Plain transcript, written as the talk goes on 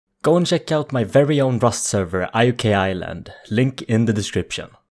Go and check out my very own Rust server, IUK Island, link in the description.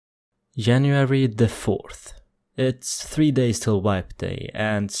 January the 4th. It's 3 days till wipe day,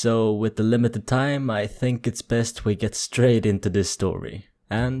 and so with the limited time I think it's best we get straight into this story.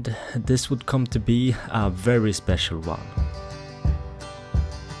 And this would come to be a very special one.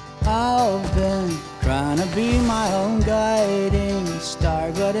 I've been trying to be my own guiding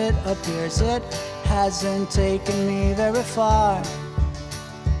star, but it appears it hasn't taken me very far.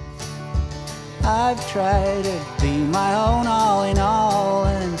 I've tried to be my own all in all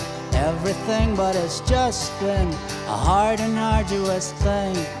and everything, but it's just been a hard and arduous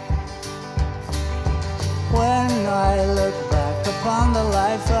thing. When I look back upon the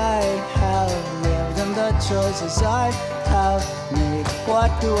life I have lived and the choices I have made, what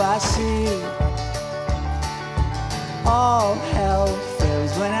do I see? All hell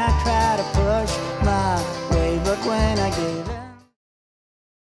fails when I try to push my way, but when I give in,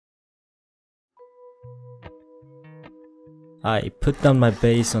 I put down my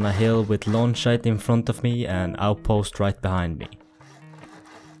base on a hill with launch site in front of me and outpost right behind me.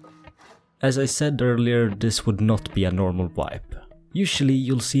 As I said earlier, this would not be a normal wipe. Usually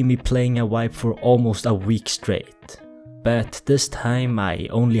you'll see me playing a wipe for almost a week straight, but this time I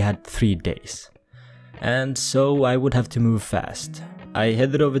only had 3 days. And so I would have to move fast. I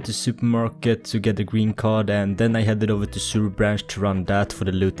headed over to supermarket to get the green card, and then I headed over to sewer branch to run that for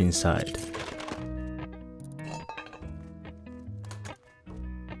the loot inside.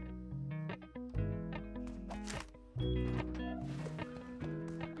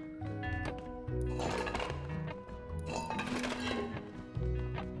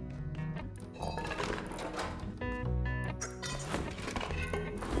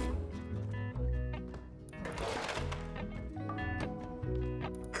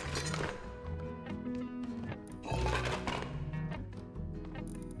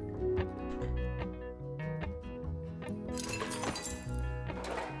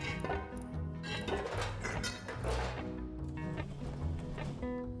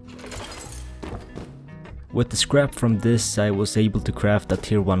 With the scrap from this, I was able to craft a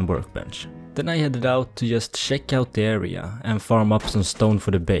tier 1 workbench. Then I headed out to just check out the area and farm up some stone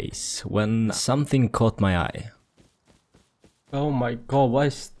for the base, when something caught my eye. Oh my god, what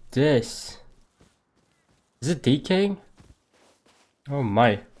is this? Is it decaying? Oh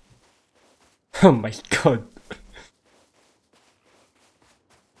my. Oh my god.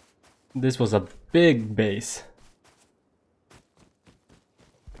 This was a big base.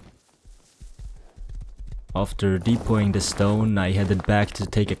 After depoting the stone, I headed back to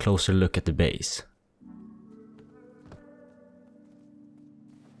take a closer look at the base.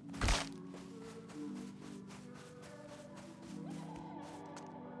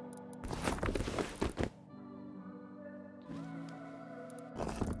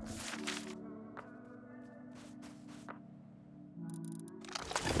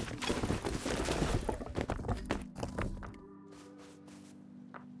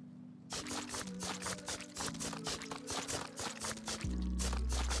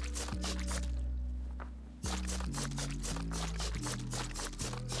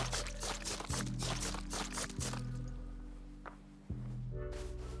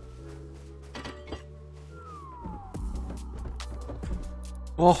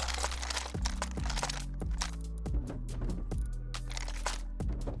 Oh.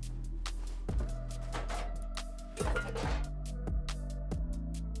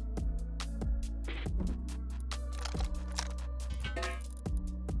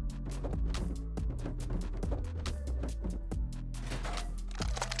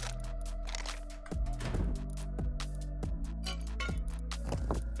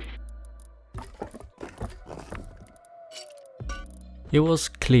 It was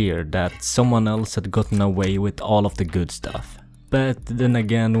clear that someone else had gotten away with all of the good stuff. But then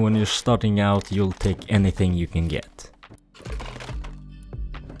again, when you're starting out, you'll take anything you can get.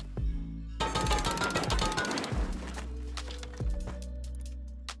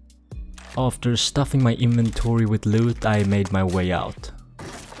 After stuffing my inventory with loot, I made my way out.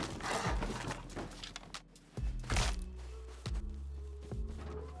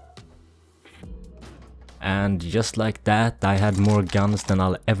 And just like that, I had more guns than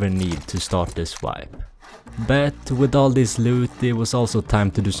I'll ever need to start this wipe. But with all this loot, it was also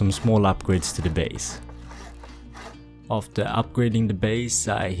time to do some small upgrades to the base. After upgrading the base,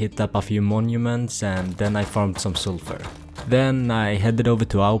 I hit up a few monuments and then I farmed some sulfur. Then I headed over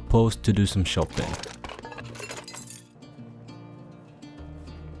to Outpost to do some shopping.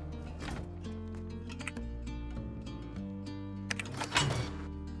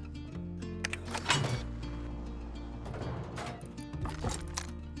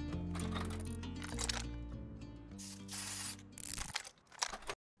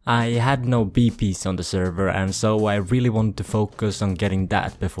 I had no BPs on the server, and so I really wanted to focus on getting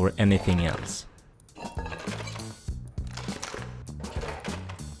that before anything else.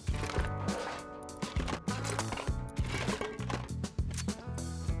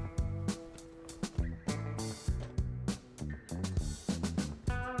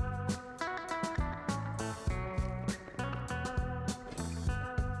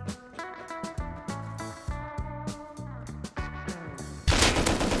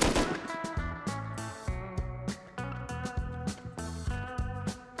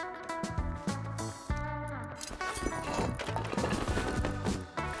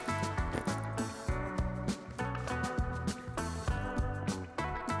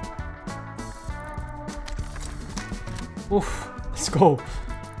 Oof, let's go.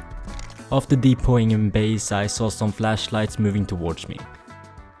 After deploying in base, I saw some flashlights moving towards me.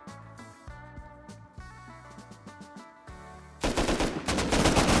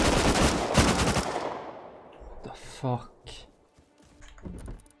 What the fuck?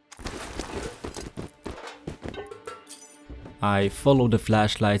 I followed the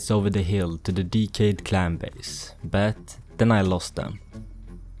flashlights over the hill to the decayed clan base, but then I lost them.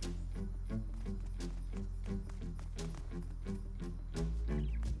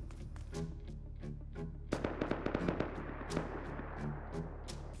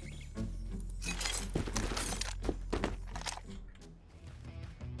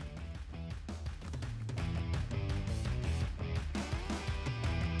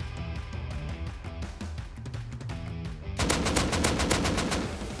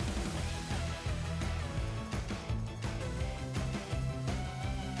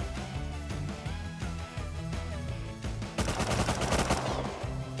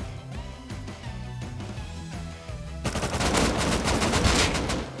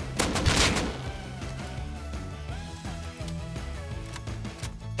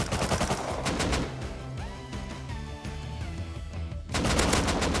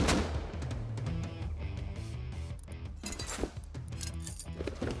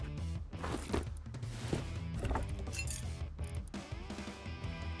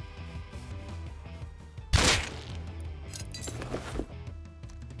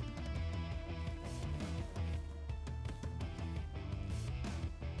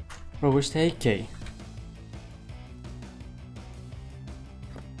 Bro, where's the AK?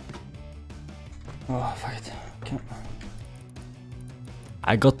 Oh, fuck it. Can't.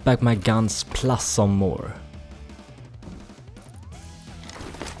 I got back my guns plus some more.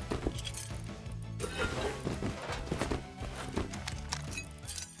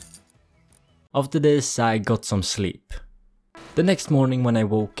 After this, I got some sleep. The next morning when I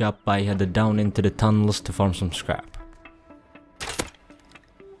woke up, I headed down into the tunnels to farm some scrap.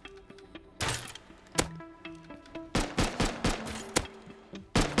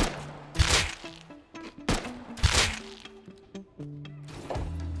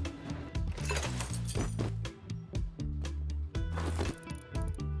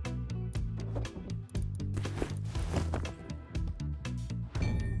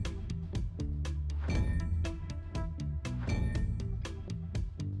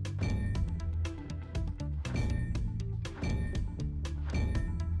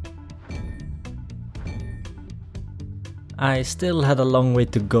 I still had a long way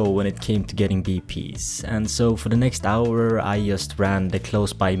to go when it came to getting BPs, and so for the next hour I just ran the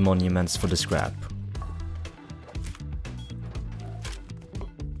close by monuments for the scrap.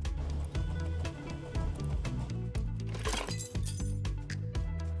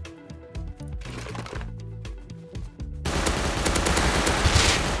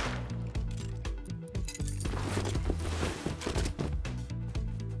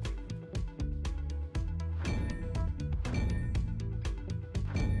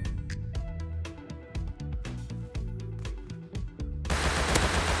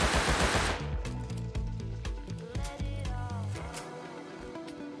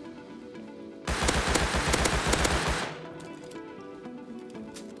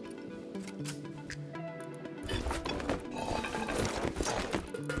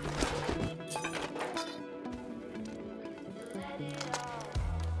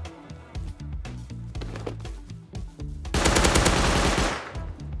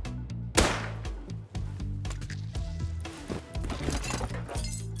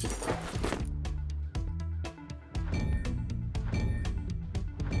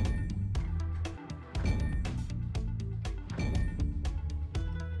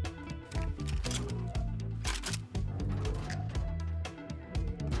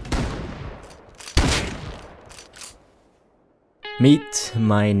 Meet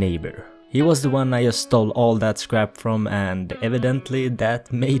my neighbor. He was the one I just stole all that scrap from, and evidently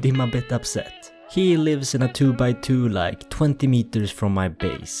that made him a bit upset. He lives in a 2x2 like 20 meters from my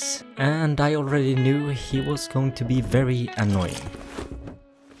base, and I already knew he was going to be very annoying.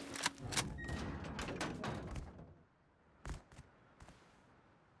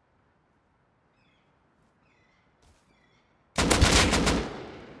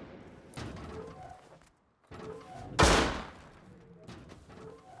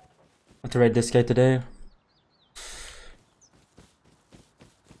 To raid this guy today.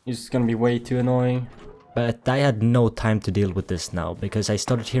 He's gonna be way too annoying. But I had no time to deal with this now, because I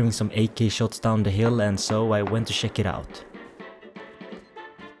started hearing some AK shots down the hill, and so I went to check it out.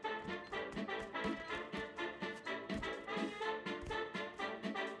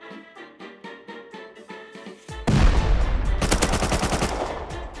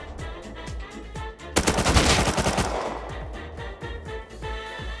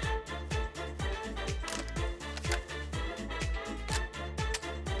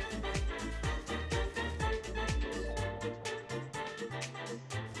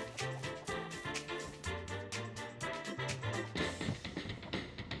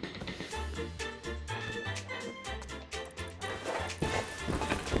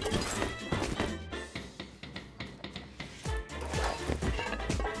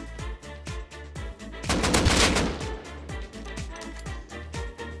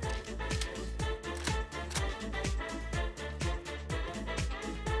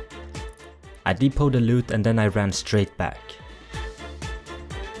 I depoted the loot and then I ran straight back.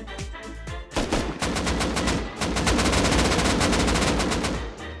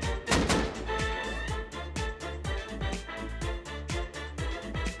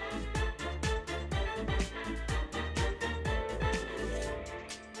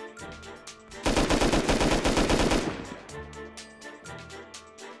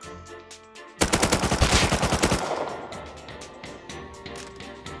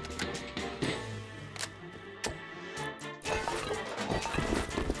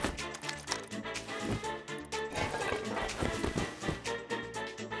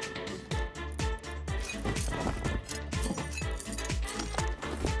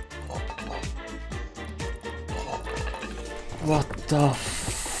 What the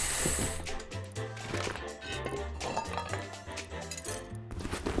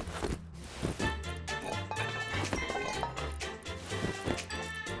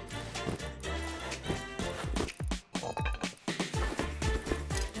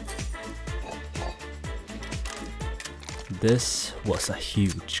This was a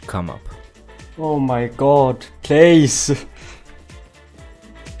huge come up. Oh my god, please!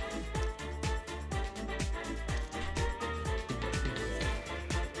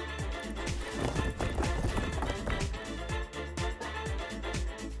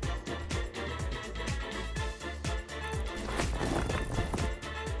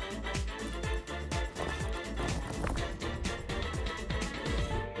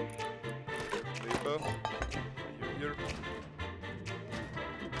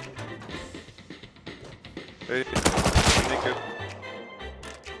 Hey, naked.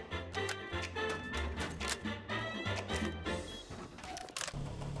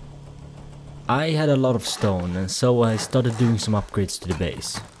 I had a lot of stone, and so I started doing some upgrades to the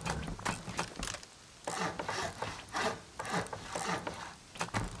base.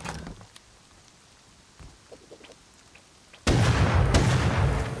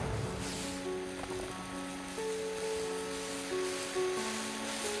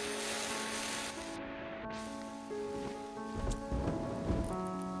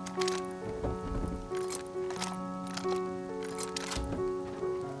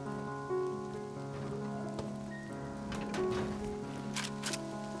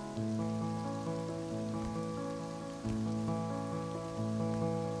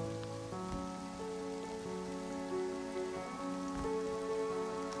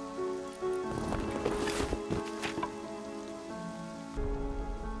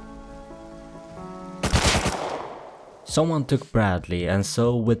 Someone took Bradley, and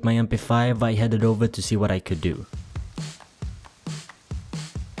so with my MP5 I headed over to see what I could do.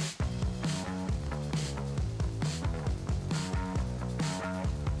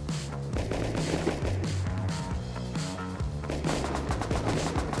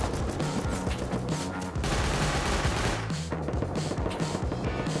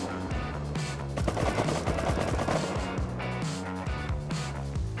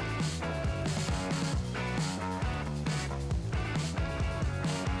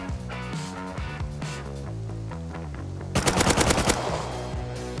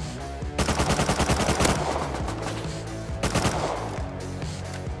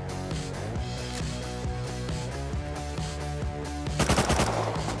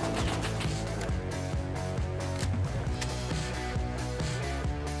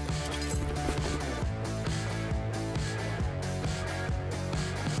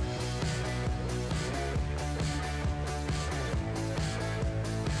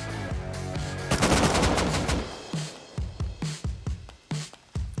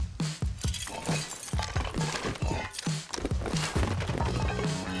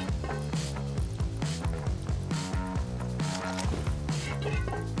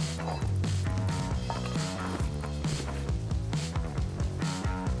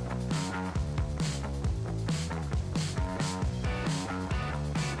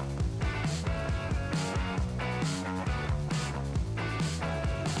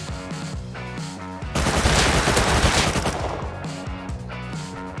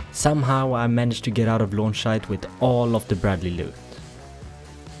 Somehow I managed to get out of launch site with all of the Bradley loot.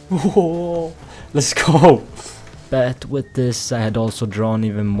 Whoa, let's go! But with this I had also drawn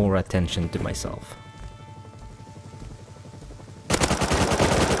even more attention to myself.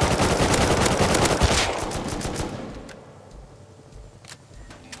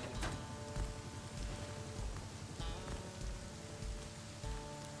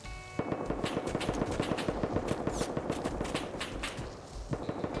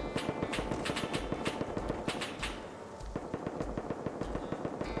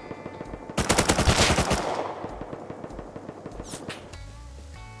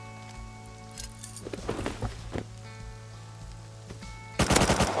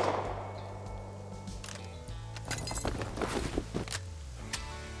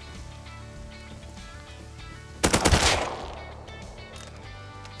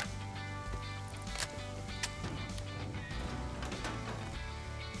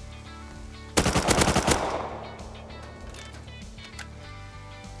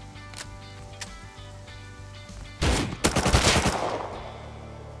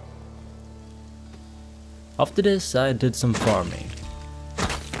 After this I did some farming.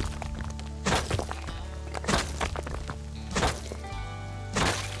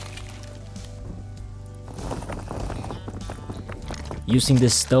 Using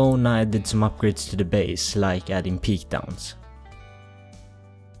this stone I did some upgrades to the base, like adding peak downs.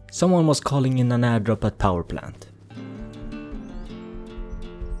 Someone was calling in an airdrop at power plant.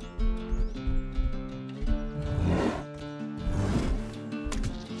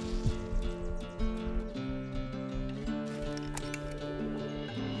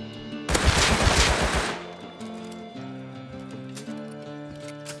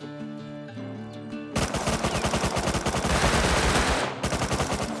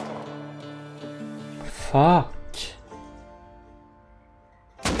 Fuck.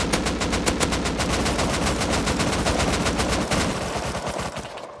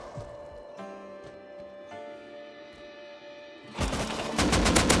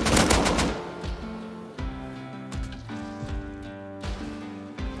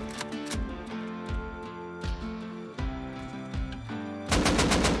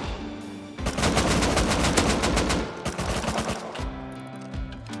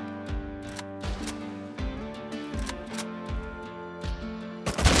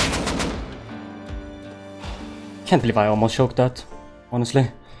 Can't believe I almost choked that,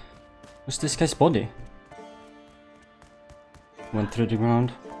 honestly. Where's this guy's body? Went through the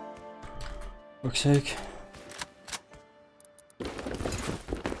ground. Fuck's sake.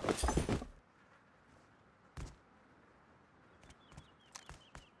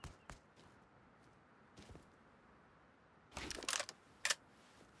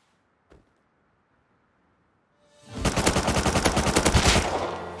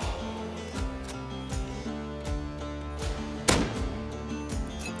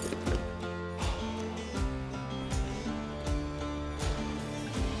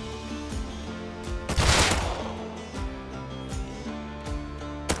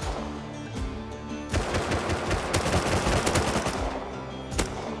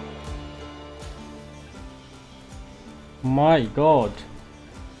 My god.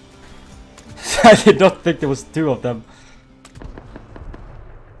 I did not think there was two of them.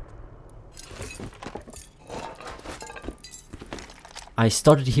 I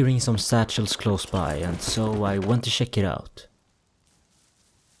started hearing some satchels close by, and so I went to check it out.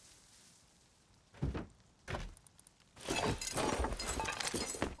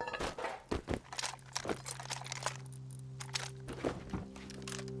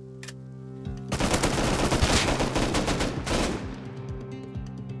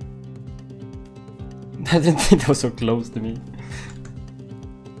 I didn't think they were so close to me.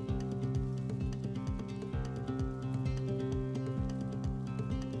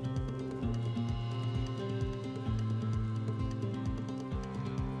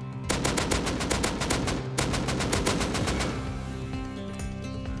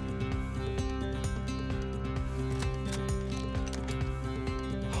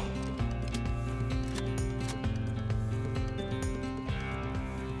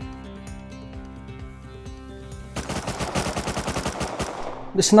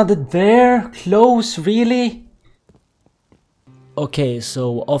 There's another there? Close? Really? Okay,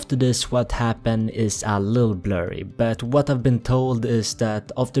 so after this what happened is a little blurry, but what I've been told is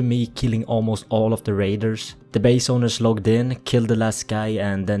that after me killing almost all of the raiders, the base owners logged in, killed the last guy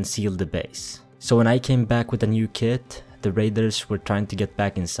and then sealed the base. So when I came back with a new kit, the raiders were trying to get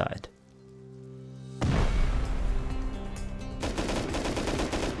back inside.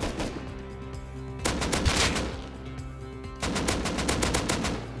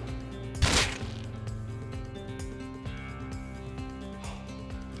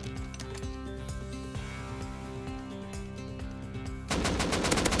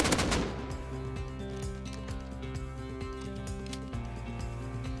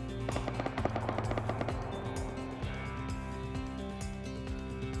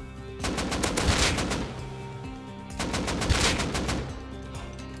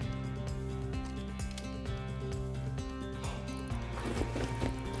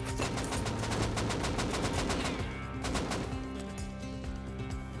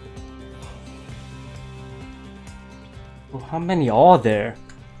 Oh, how many are there?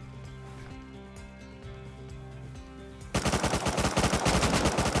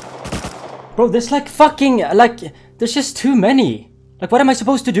 Bro, there's like fucking, like, there's just too many. Like, what am I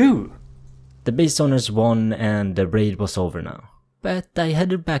supposed to do? The base owners won and the raid was over now. But I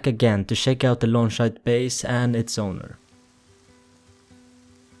headed back again to check out the launch site base and its owner.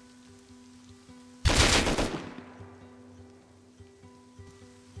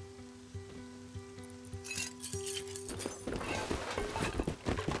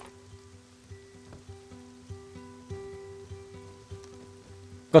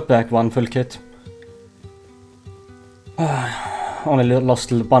 Got back one full kit. Only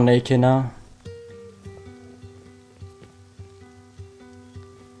lost one AK now.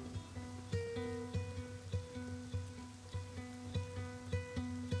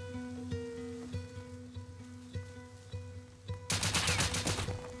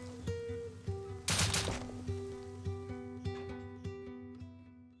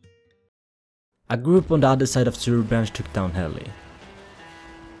 A group on the other side of Zuru branch took down Heli.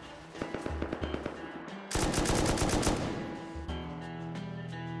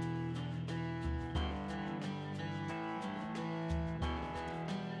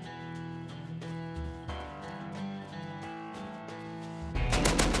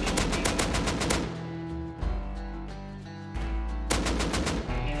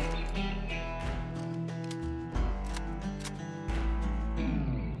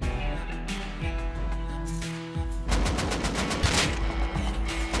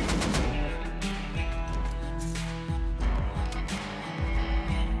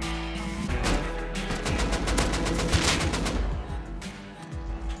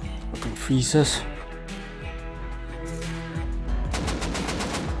 Jesus.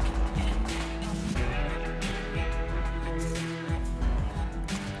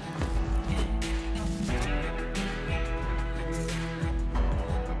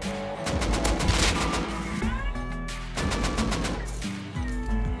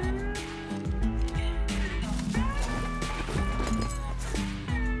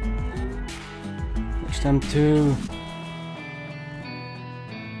 Push them too.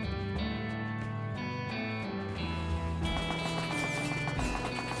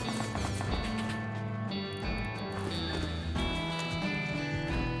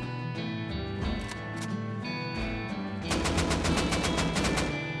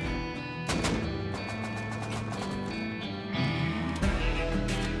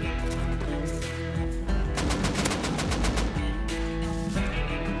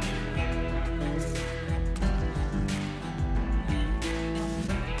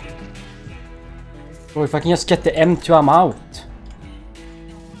 Bro, if I can just get the M2, I'm out.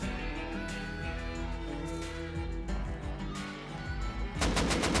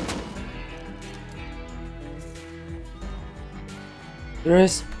 There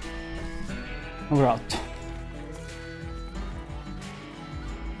is. We're out.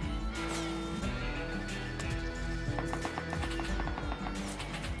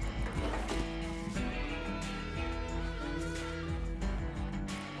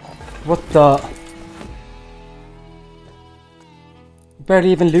 What the?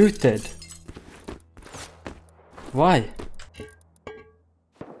 Barely even looted. Why?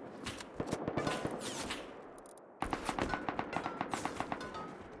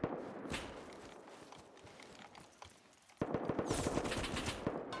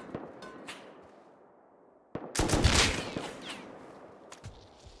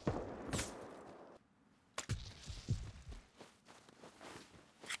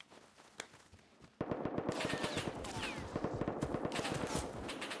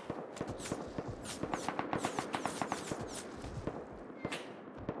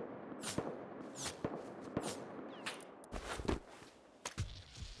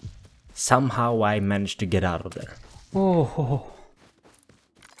 Somehow I managed to get out of there. Oh,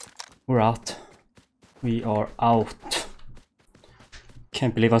 we're out. We are out.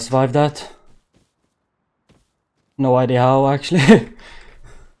 Can't believe I survived that. No idea how, actually.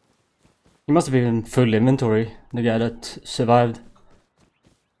 He must have been in full inventory, the guy that survived.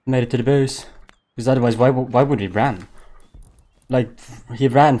 Made it to the base. Because otherwise, why would he run? Like, he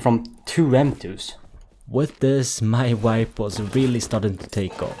ran from 2 M2s. With this, my wipe was really starting to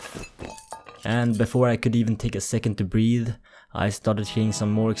take off. And before I could even take a second to breathe, I started hearing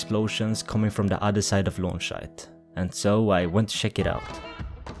some more explosions coming from the other side of launch site. And so I went to check it out.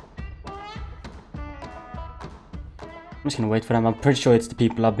 I'm just gonna wait for them. I'm pretty sure it's the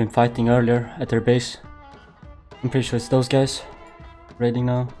people I've been fighting earlier at their base. I'm pretty sure it's those guys raiding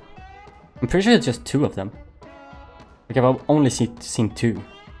now. I'm pretty sure it's just 2 of them. Like, I've only seen 2.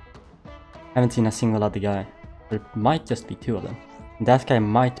 I haven't seen a single other guy. There might just be 2 of them. That guy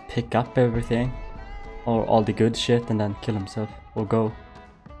might pick up everything, or all the good shit, and then kill himself, or go.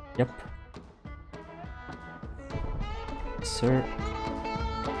 Yep. Sir.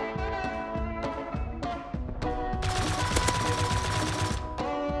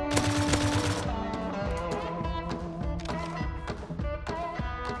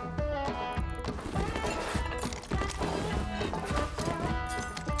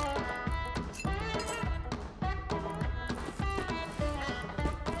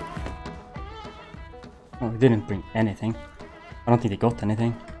 Oh, he didn't bring anything. I don't think they got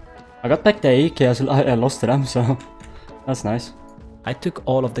anything. I got back the AK, I lost to them, so that's nice. I took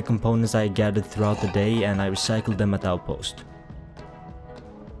all of the components I gathered throughout the day and I recycled them at the outpost.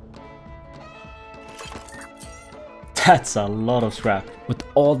 That's a lot of scrap. With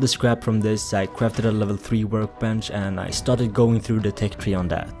all the scrap from this, I crafted a level 3 workbench and I started going through the tech tree on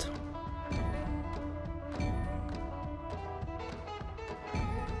that.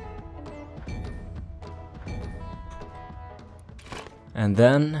 And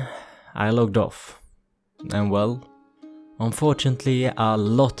then I logged off. And well, unfortunately a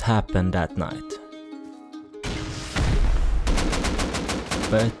lot happened that night.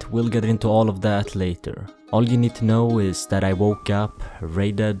 But we'll get into all of that later. All you need to know is that I woke up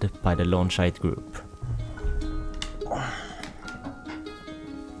raided by the launch site group.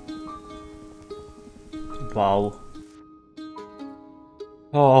 Wow.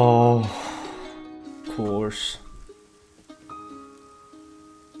 Oh, of course.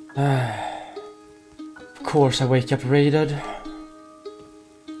 Of course I wake up raided.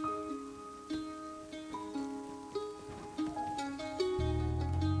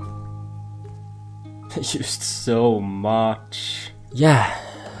 I used so much. Yeah,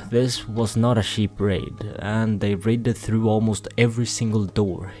 this was not a cheap raid, and they raided through almost every single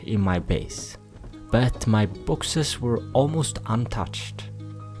door in my base. But my boxes were almost untouched.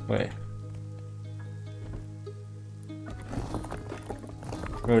 Wait.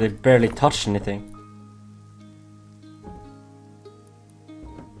 Bro, they barely touched anything.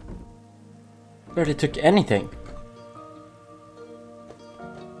 Barely took anything.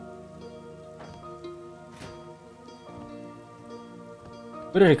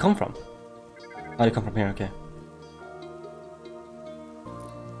 Where did it come from? Oh, it come from here, okay.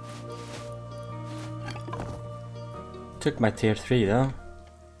 Took my tier 3 though.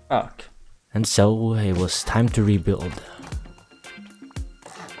 Fuck. And so it was time to rebuild.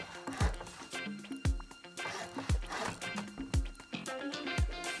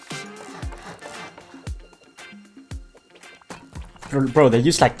 Bro, they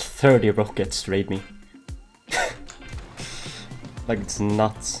used like 30 rockets to raid me. Like, it's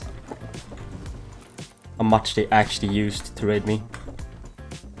nuts how much they actually used to raid me.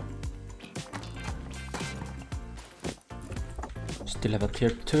 Still have a tier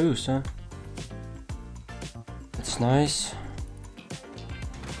 2, so that's nice.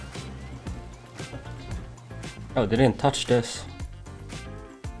 Oh, they didn't touch this.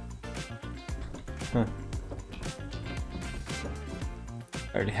 Huh.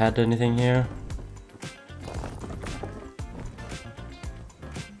 Already had anything here.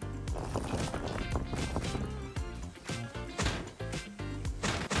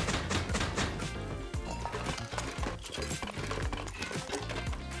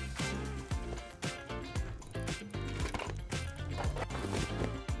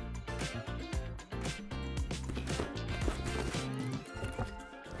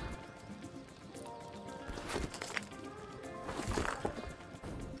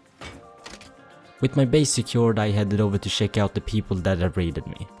 With my base secured, I headed over to check out the people that had raided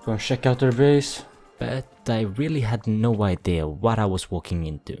me. Go and check out their base. But I really had no idea what I was walking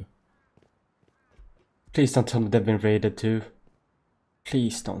into. Please don't tell me they've been raided too.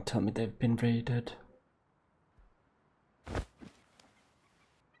 Please don't tell me they've been raided.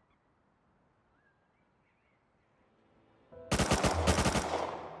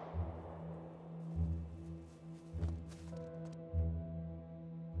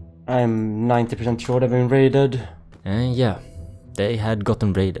 I'm 90% sure they've been raided. And yeah, they had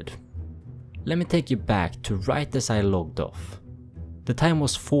gotten raided. Let me take you back to right as I logged off. The time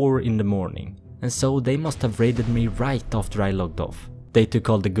was 4 in the morning, and so they must have raided me right after I logged off. They took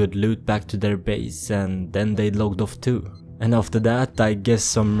all the good loot back to their base and then they logged off too. And after that, I guess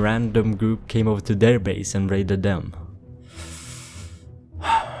some random group came over to their base and raided them.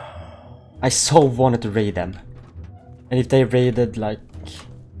 I so wanted to raid them. And if they raided like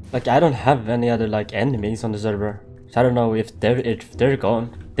I don't have any other like enemies on the server. So I don't know if they're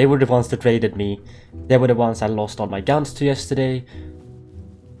gone. They were the ones that raided me. They were the ones I lost all my guns to yesterday.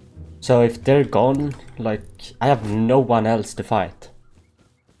 So if they're gone, like, I have no one else to fight.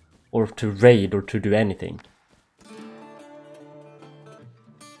 Or to raid or to do anything.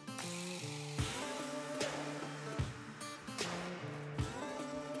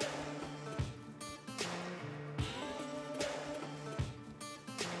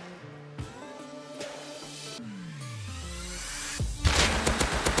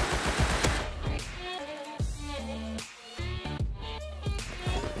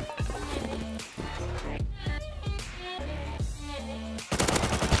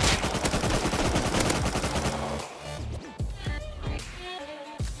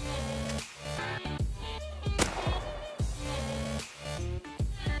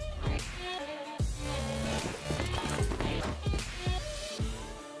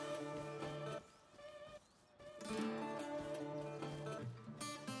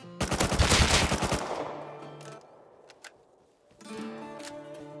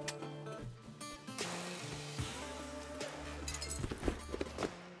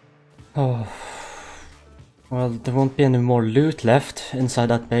 Oh. Well, there won't be any more loot left inside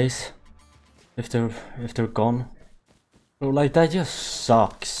that base. If they're gone. So like that just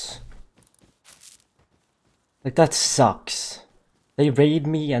sucks. Like that sucks. They raid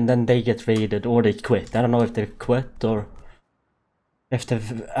me and then they get raided or they quit. I don't know if they've quit or if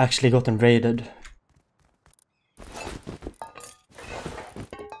they've actually gotten raided.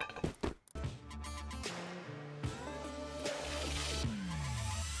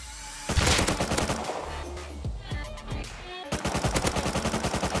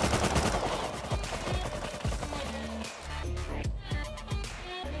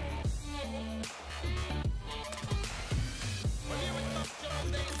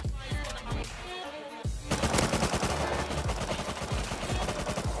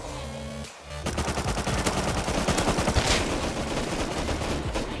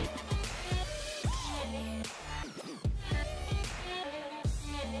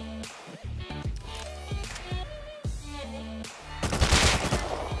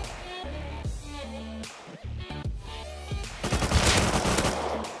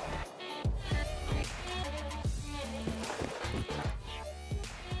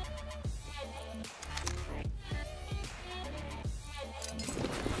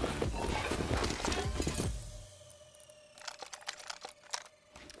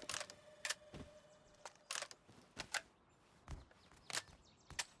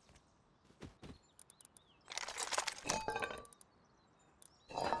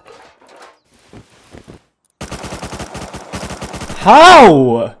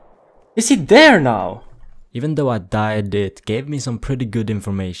 How? Is he there now? Even though I died, it gave me some pretty good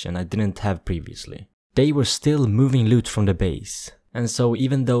information I didn't have previously. They were still moving loot from the base. And so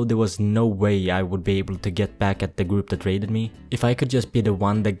even though there was no way I would be able to get back at the group that raided me, if I could just be the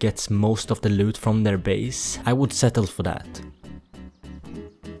one that gets most of the loot from their base, I would settle for that.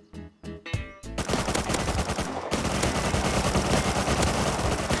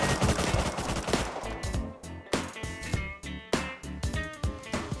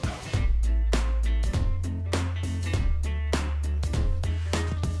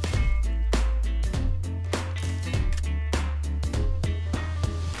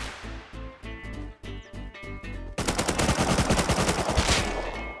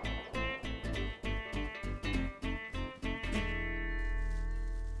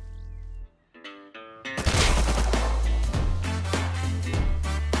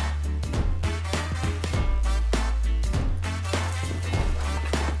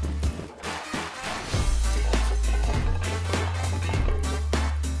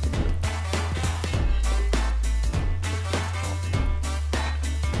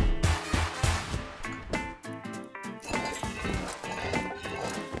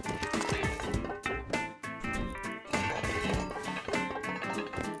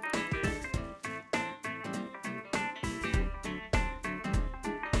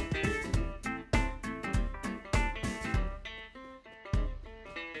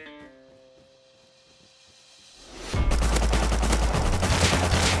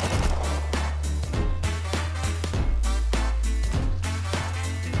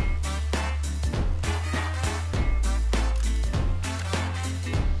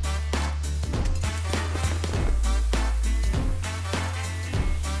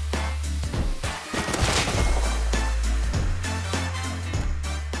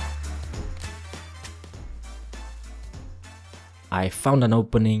 I found an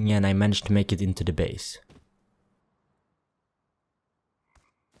opening and I managed to make it into the base.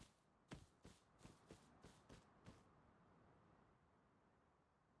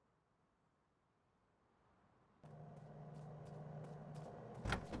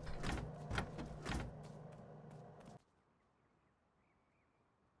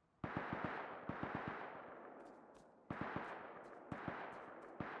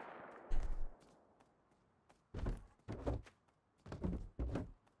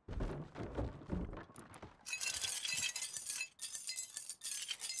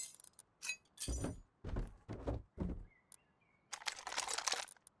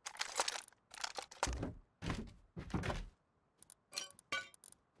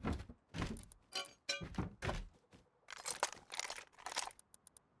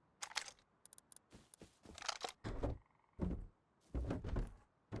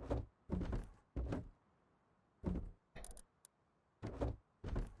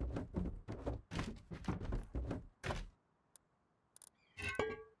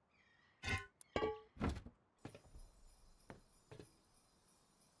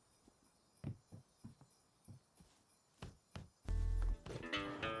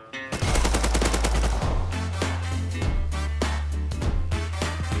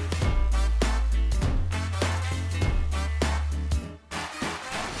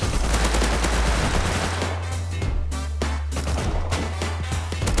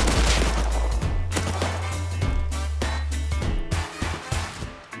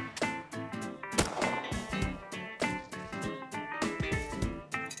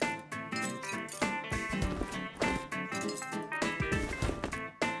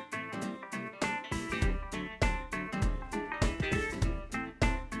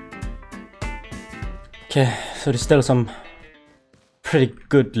 Okay, so there's still some pretty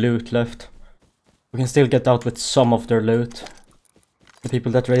good loot left. We can still get out with some of their loot. The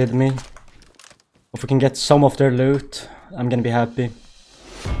people that raided me. If we can get some of their loot, I'm gonna be happy.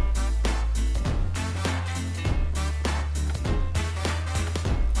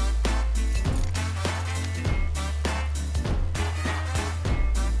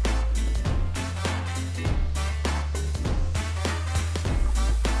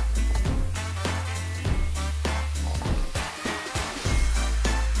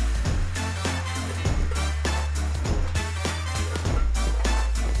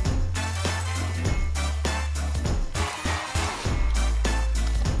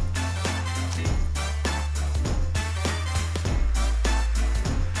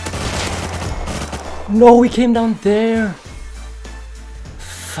 No, we came down there.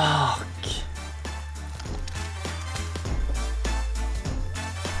 Fuck.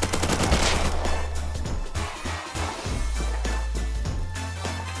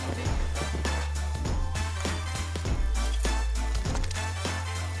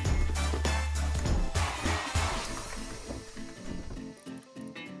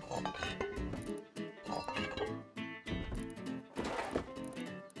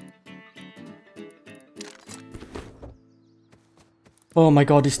 Oh my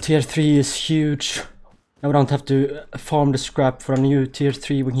god, this tier 3 is huge. Now we don't have to farm the scrap for a new tier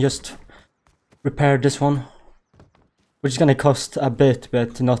 3, we can just repair this one. Which is gonna cost a bit,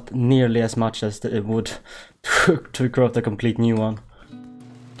 but not nearly as much as it would to craft a complete new one.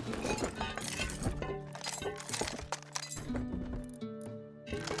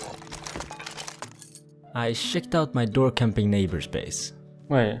 I checked out my door camping neighbor's base.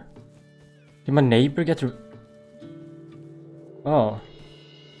 Wait. Did my neighbor get Oh.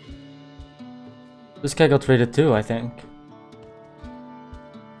 This guy got raided too, I think.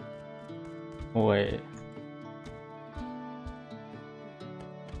 Wait.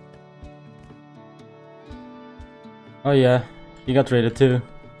 Oh yeah, he got raided too.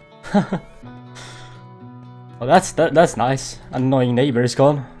 Well, that's nice. Annoying neighbor is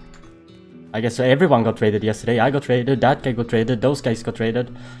gone. I guess everyone got raided yesterday. I got raided, that guy got raided, those guys got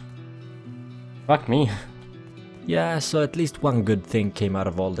raided. Fuck me. Yeah, so at least one good thing came out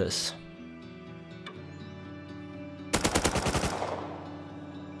of all this.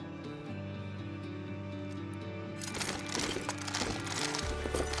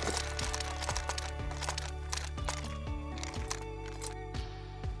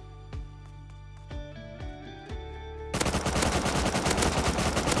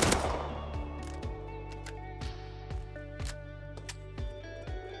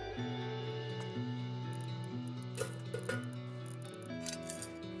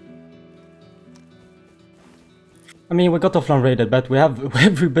 I mean, we got offline raided, but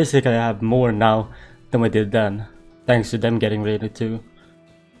we basically have more now than we did then, thanks to them getting raided too.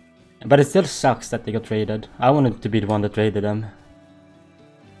 But it still sucks that they got raided. I wanted to be the one that raided them.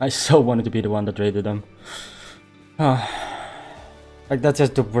 I so wanted to be the one that raided them. Like, that's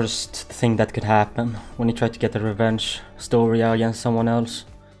just the worst thing that could happen when you try to get a revenge story against someone else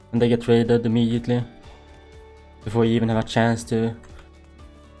and they get raided immediately before you even have a chance to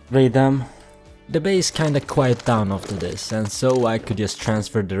raid them. The base kinda quieted down after this, and so I could just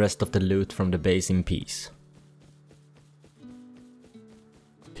transfer the rest of the loot from the base in peace.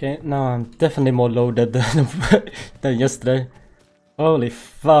 Okay, now I'm definitely more loaded than yesterday. Holy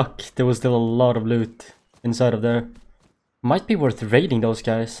fuck, there was still a lot of loot inside of there. Might be worth raiding those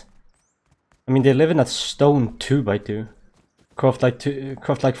guys. I mean, they live in a stone 2x2.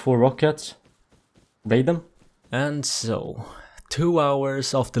 Craft like 4 rockets. Raid them. And so, 2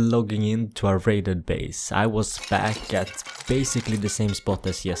 hours after logging in to our raided base, I was back at basically the same spot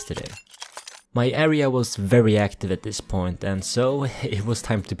as yesterday. My area was very active at this point, and so it was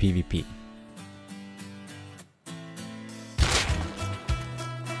time to PvP.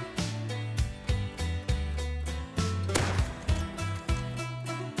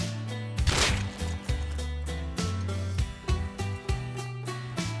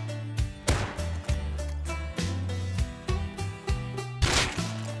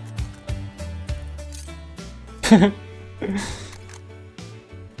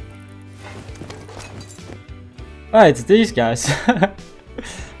 Ah, it's these guys.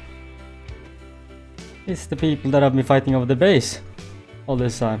 It's the people that have been fighting over the base all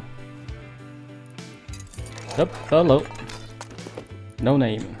this time. Yup, hello. No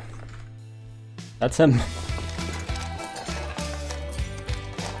name. That's him.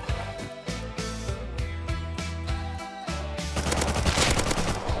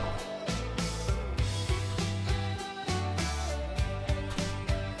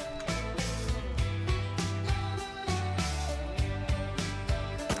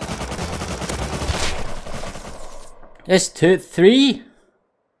 There's 2, 3.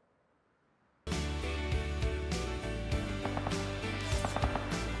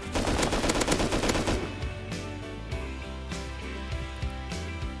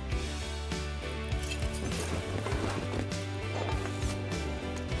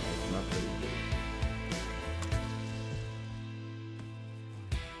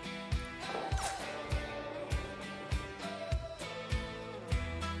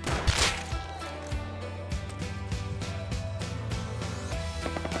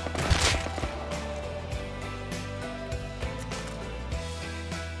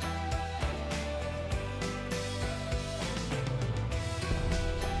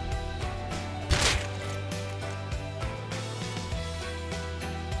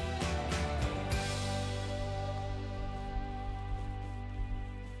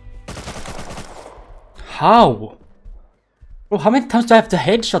 How? Bro, how many times do I have to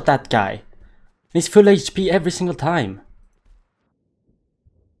headshot that guy? He's full HP every single time.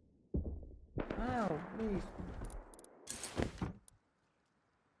 Ow, please.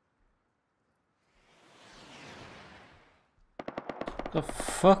 The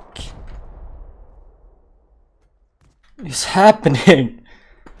fuck is happening?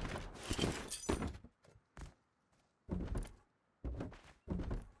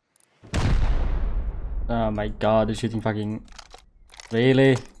 Oh my god, they're shooting fucking...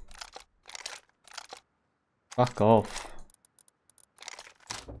 Really? Fuck off.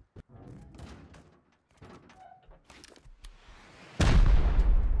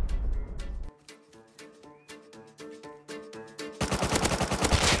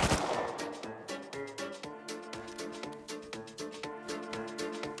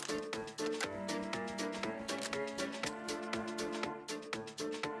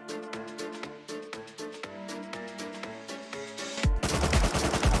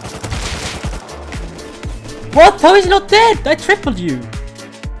 What? How is he not dead? I tripled you!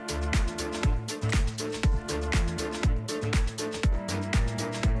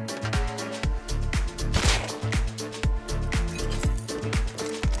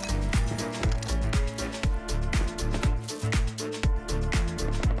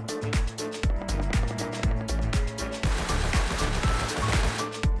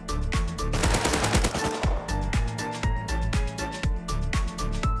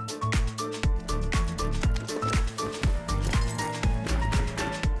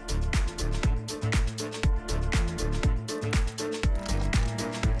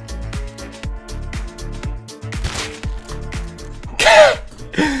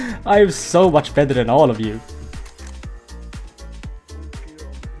 I am so much better than all of you.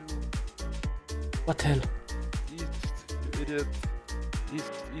 What the hell? East, you idiot.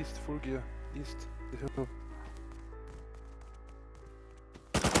 East, full gear. East, the hill.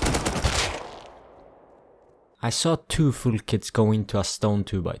 I saw 2 full kits go into a stone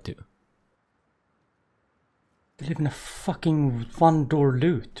 2x2. They live in a fucking one-door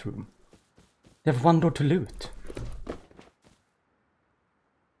loot room. They have one door to loot.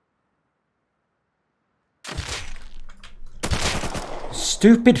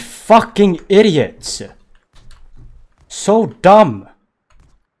 Stupid fucking idiots! So dumb!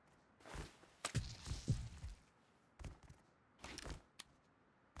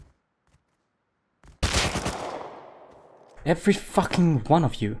 Every fucking one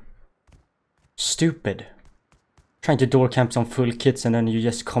of you. Stupid. Trying to door camp some full kits and then you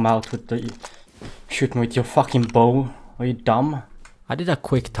just come out with the... Shoot me with your fucking bow. Are you dumb? I did a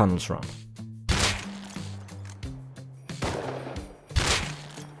quick tunnels run.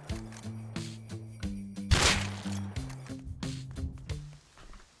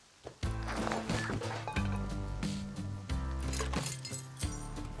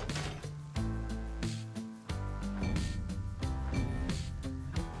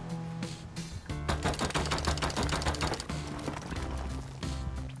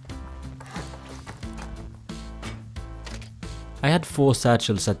 I had 4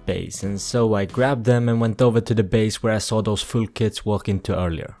 satchels at base, and so I grabbed them and went over to the base where I saw those full kits walk into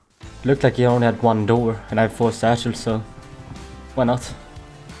earlier. Looked like he only had one door and I have 4 satchels, so why not?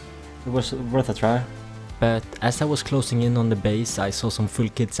 It was worth a try. But as I was closing in on the base, I saw some full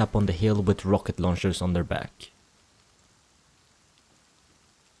kits up on the hill with rocket launchers on their back.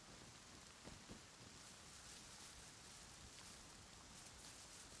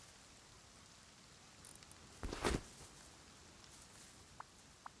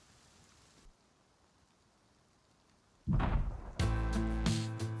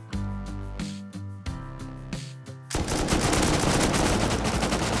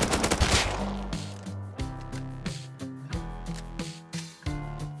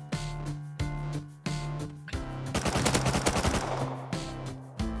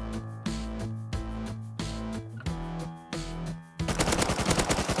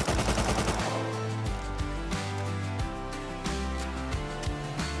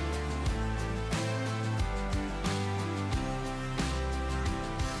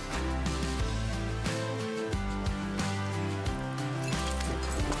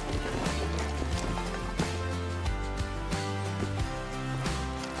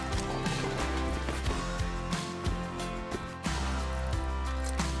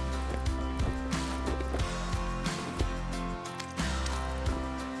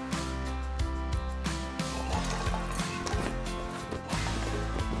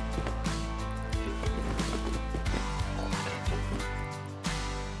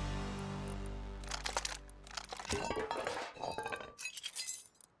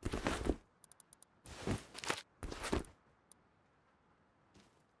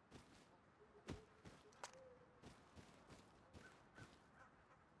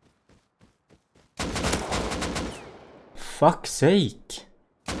 fuck's sake.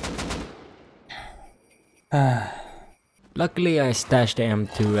 Luckily I stashed the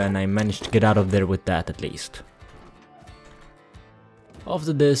M2 and I managed to get out of there with that at least.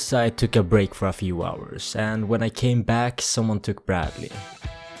 After this I took a break for a few hours, and when I came back someone took Bradley.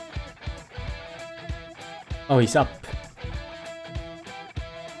 Oh, he's up.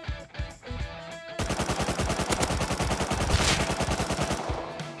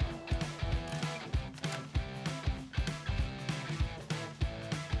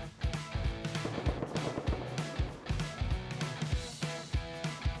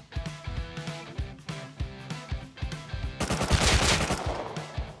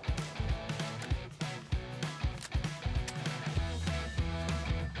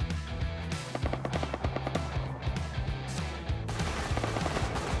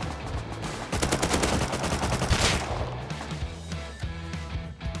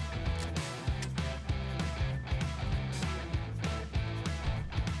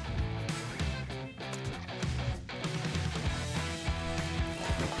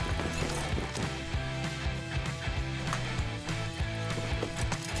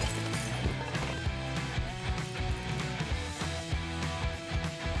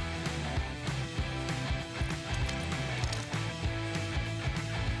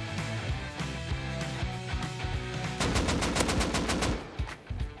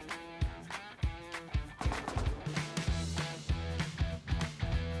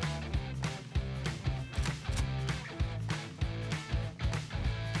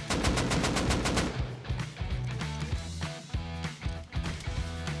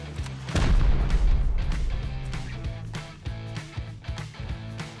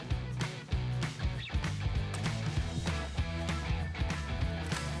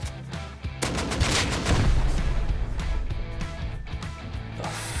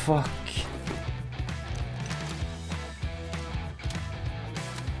 Fuck.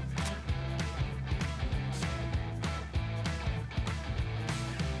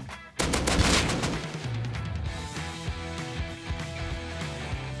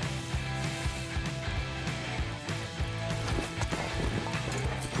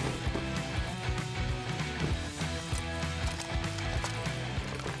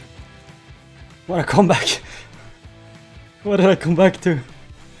 What a comeback! What did I come back to?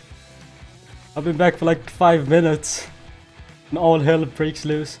 I've been back for like 5 minutes and all hell breaks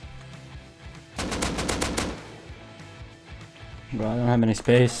loose. Bro, I don't have any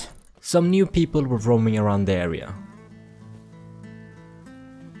space. Some new people were roaming around the area.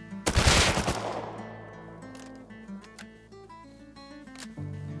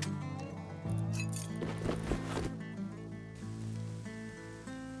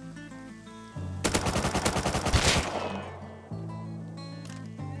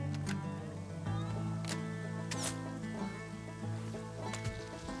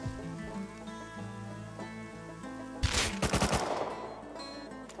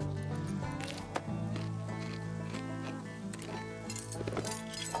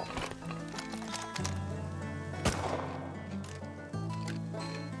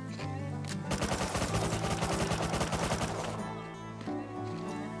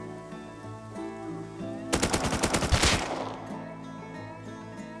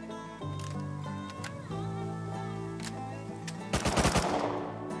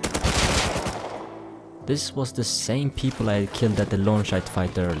 This was the same people I had killed at the launch site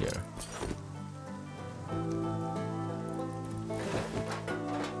fight earlier.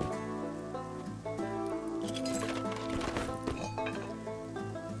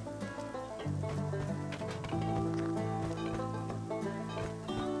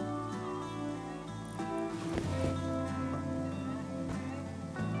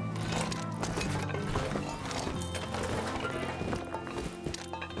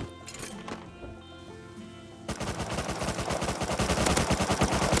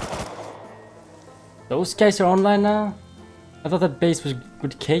 Those guys are online now? I thought that base was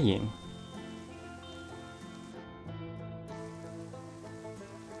decaying.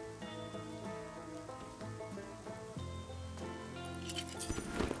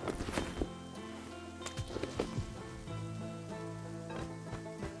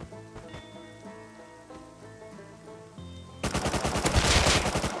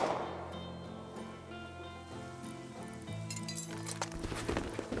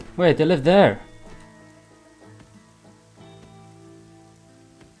 Wait, they live there.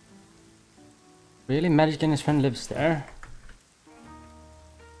 Really? Magic and his friend lives there?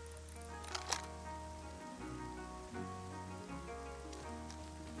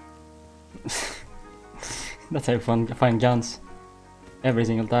 That's how you find guns. Every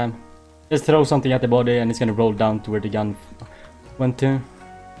single time. Just throw something at the body and it's gonna roll down to where the gun went to.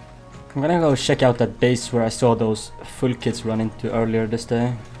 I'm gonna go check out that base where I saw those full kits run into earlier this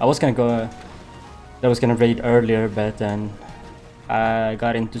day. I was gonna raid earlier, but then I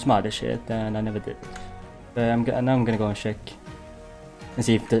got into some other shit and I never did. But now I'm gonna go and check and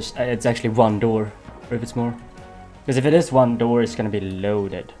see if it's actually one door or if it's more. Because if it is one door, it's gonna be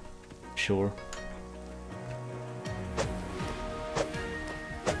loaded. Sure.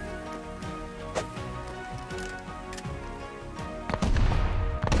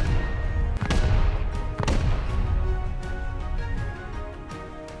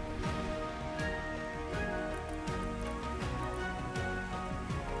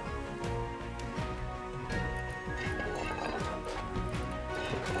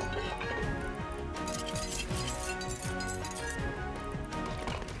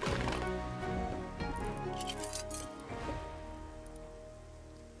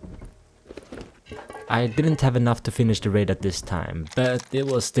 I didn't have enough to finish the raid at this time, but it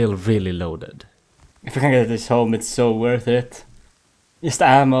was still really loaded. If I can get this home, it's so worth it. Just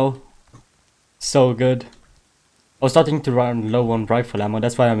ammo. So good. I was starting to run low on rifle ammo,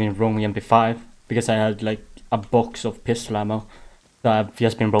 that's why I've been roaming MP5. Because I had like a box of pistol ammo. So I've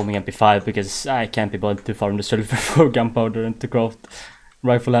just been roaming MP5 because I can't be bothered to farm the sulfur for gunpowder and to craft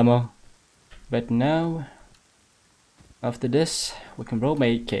rifle ammo. But now, after this, we can roam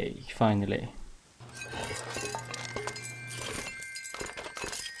AK, finally.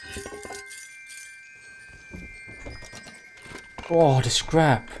 Oh, the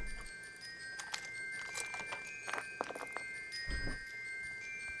scrap!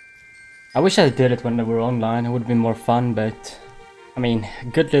 I wish I did it when they were online, it would have been more fun, but... I mean,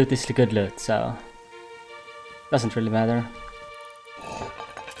 good loot is the good loot, so... doesn't really matter.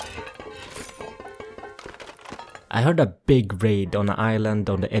 I heard a big raid on an island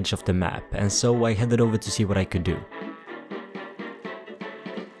on the edge of the map, and so I headed over to see what I could do.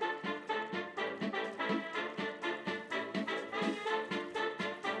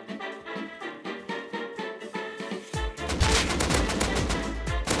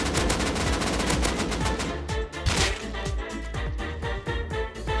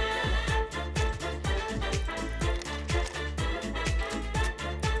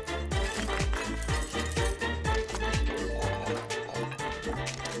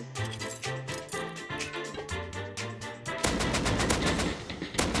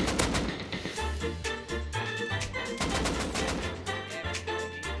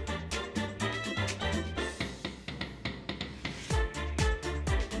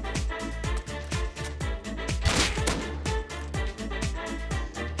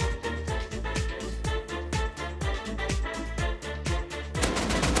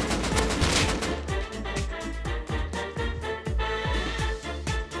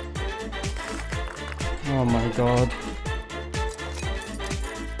 Oh my god.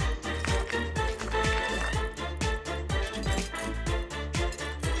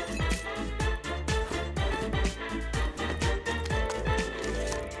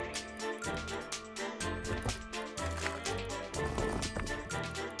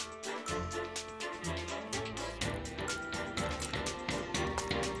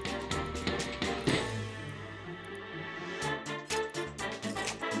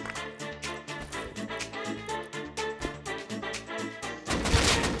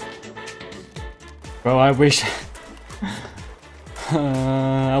 Bro, I wish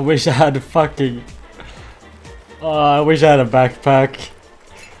I wish I had a fucking I wish I had a backpack.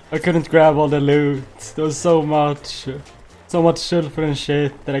 I couldn't grab all the loot. There was so much sulfur and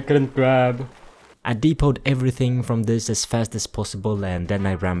shit that I couldn't grab. I depoted everything from this as fast as possible and then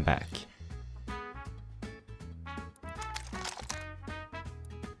I ran back.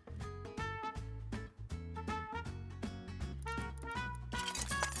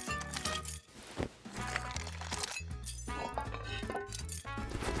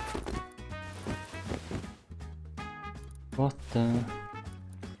 What the?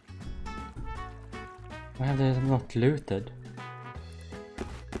 Why have they not looted?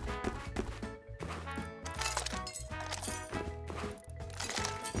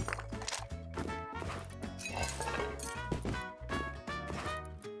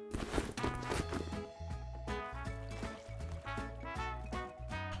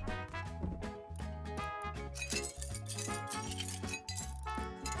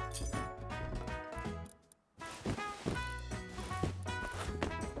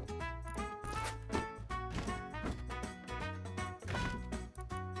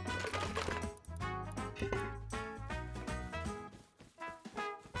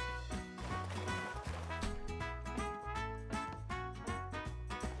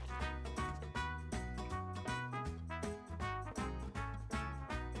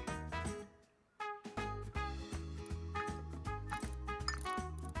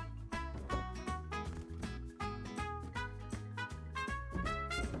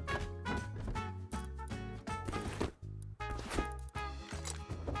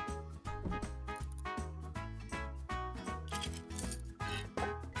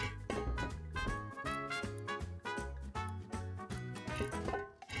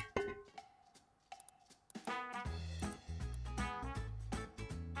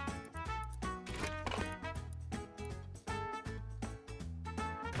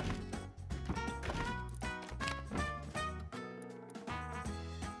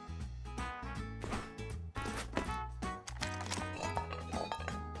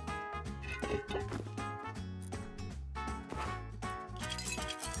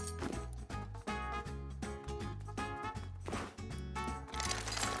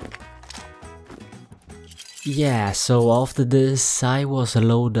 Yeah, so after this I was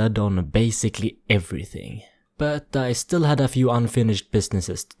loaded on basically everything. But I still had a few unfinished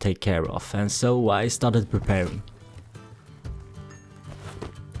businesses to take care of, and so I started preparing.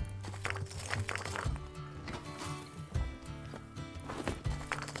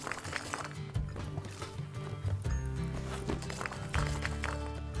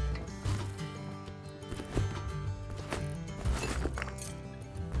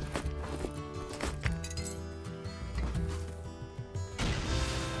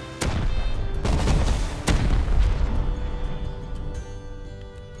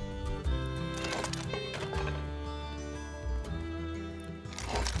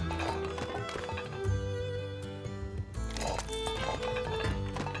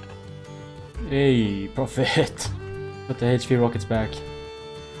 Hey, profit! Put the HP rockets back.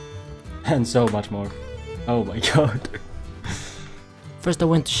 And so much more. Oh my god. First I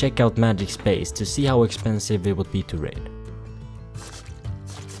went to check out Magic Space to see how expensive it would be to raid.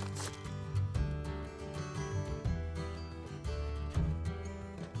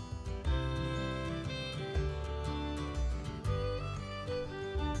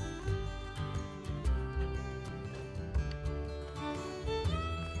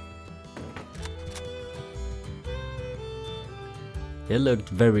 It looked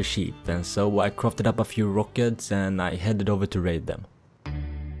very cheap, and so I crafted up a few rockets and I headed over to raid them.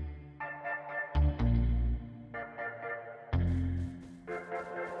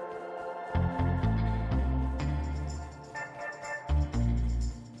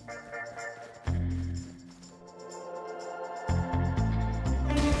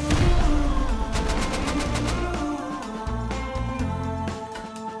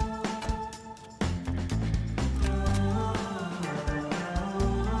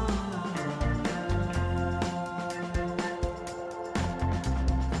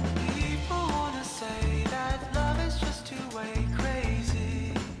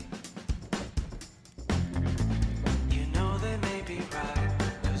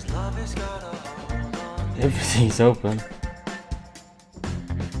 Everything's open.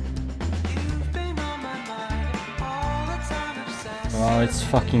 Oh, it's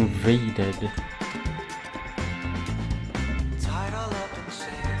fucking raided.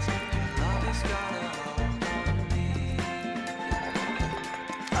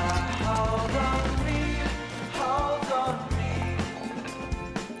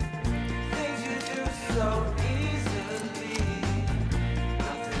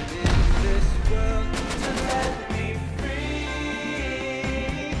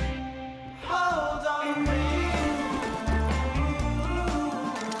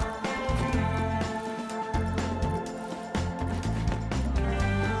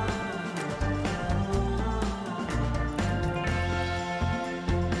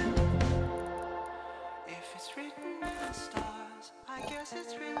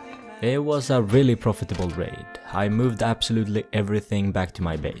 It was a really profitable raid. I moved absolutely everything back to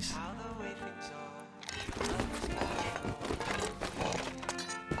my base.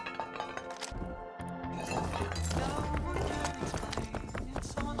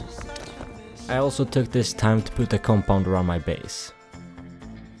 I also took this time to put a compound around my base.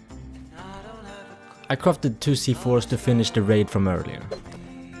 I crafted 2 C4s to finish the raid from earlier.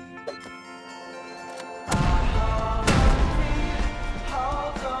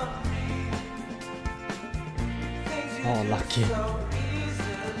 Oh, lucky.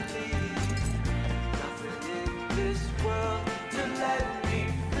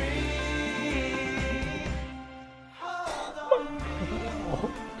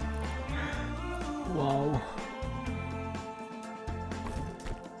 Wow.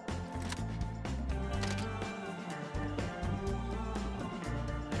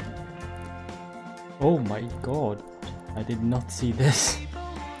 Oh my god. I did not see this.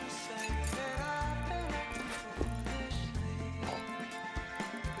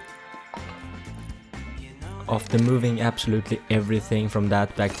 After moving absolutely everything from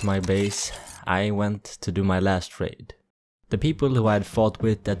that back to my base, I went to do my last raid. The people who I had fought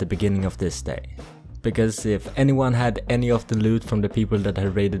with at the beginning of this day. Because if anyone had any of the loot from the people that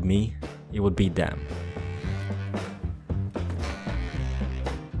had raided me, it would be them.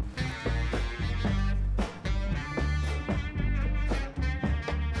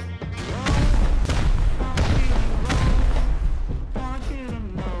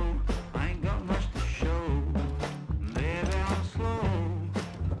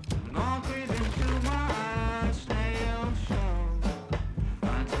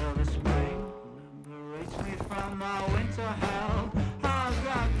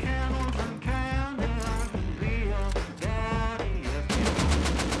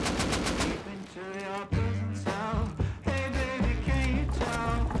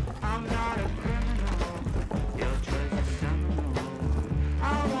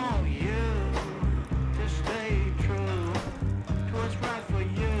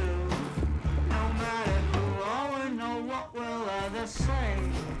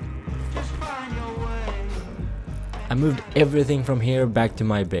 I moved everything from here back to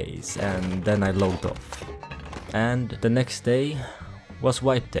my base and then I logged off. And the next day was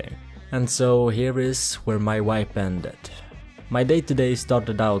wipe day. And so here is where my wipe ended. My day today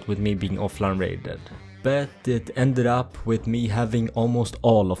started out with me being offline raided, but it ended up with me having almost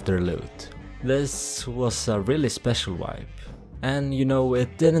all of their loot. This was a really special wipe. And you know,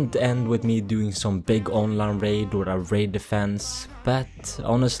 it didn't end with me doing some big online raid or a raid defense, but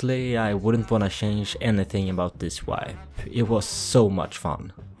honestly I wouldn't wanna change anything about this wipe. It was so much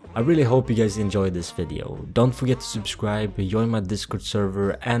fun. I really hope you guys enjoyed this video. Don't forget to subscribe, join my Discord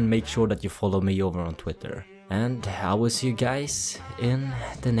server, and make sure that you follow me over on Twitter. And I will see you guys in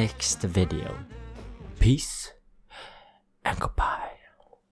the next video. Peace and goodbye.